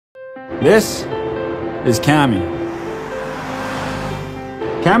This is Cami.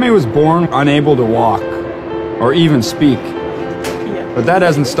 Cami was born unable to walk or even speak, but that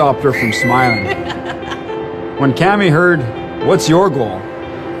hasn't stopped her from smiling. When Cami heard, "What's your goal?"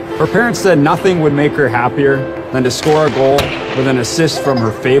 her parents said nothing would make her happier than to score a goal with an assist from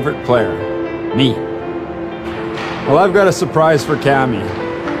her favorite player, me. Well, I've got a surprise for Cami.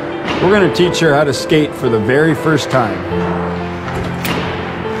 We're going to teach her how to skate for the very first time.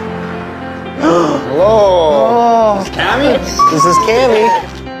 Hello. This is Cami? This is Cami.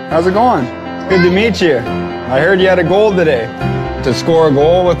 How's it going? Good to meet you. I heard you had a goal today. To score a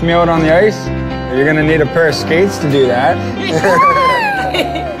goal with me out on the ice? You're going to need a pair of skates to do that.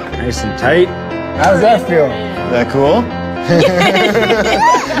 Nice and tight. How does that feel? Is that cool?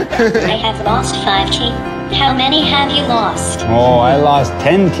 I have lost 5 teeth. How many have you lost? Oh, I lost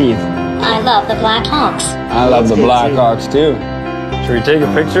 10 teeth. I love the Blackhawks. I love the Blackhawks too. Should we take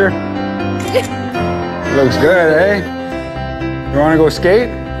a picture? Looks good, eh? You want to go skate?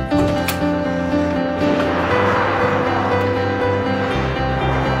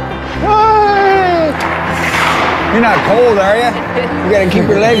 You're not cold, are you? You gotta keep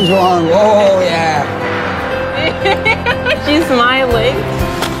your legs warm. Oh, yeah. She's smiling.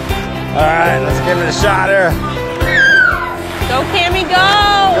 All right, let's give it a shot here. Go, Cami, go!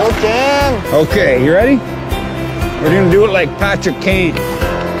 Go, Cam. Okay, you ready? We're gonna do it like Patrick Kane.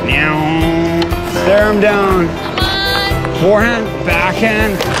 Meow. Stare him down. Come on! Forehand,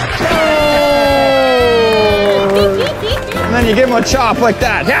 backhand. Oh. And then you give him a chop like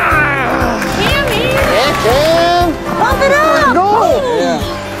that. Yeah! Cami! Yeah, Cam. Pump it up! Go! Yeah.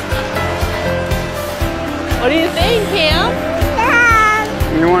 What do you think, Cam?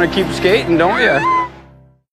 You want to keep skating, don't you?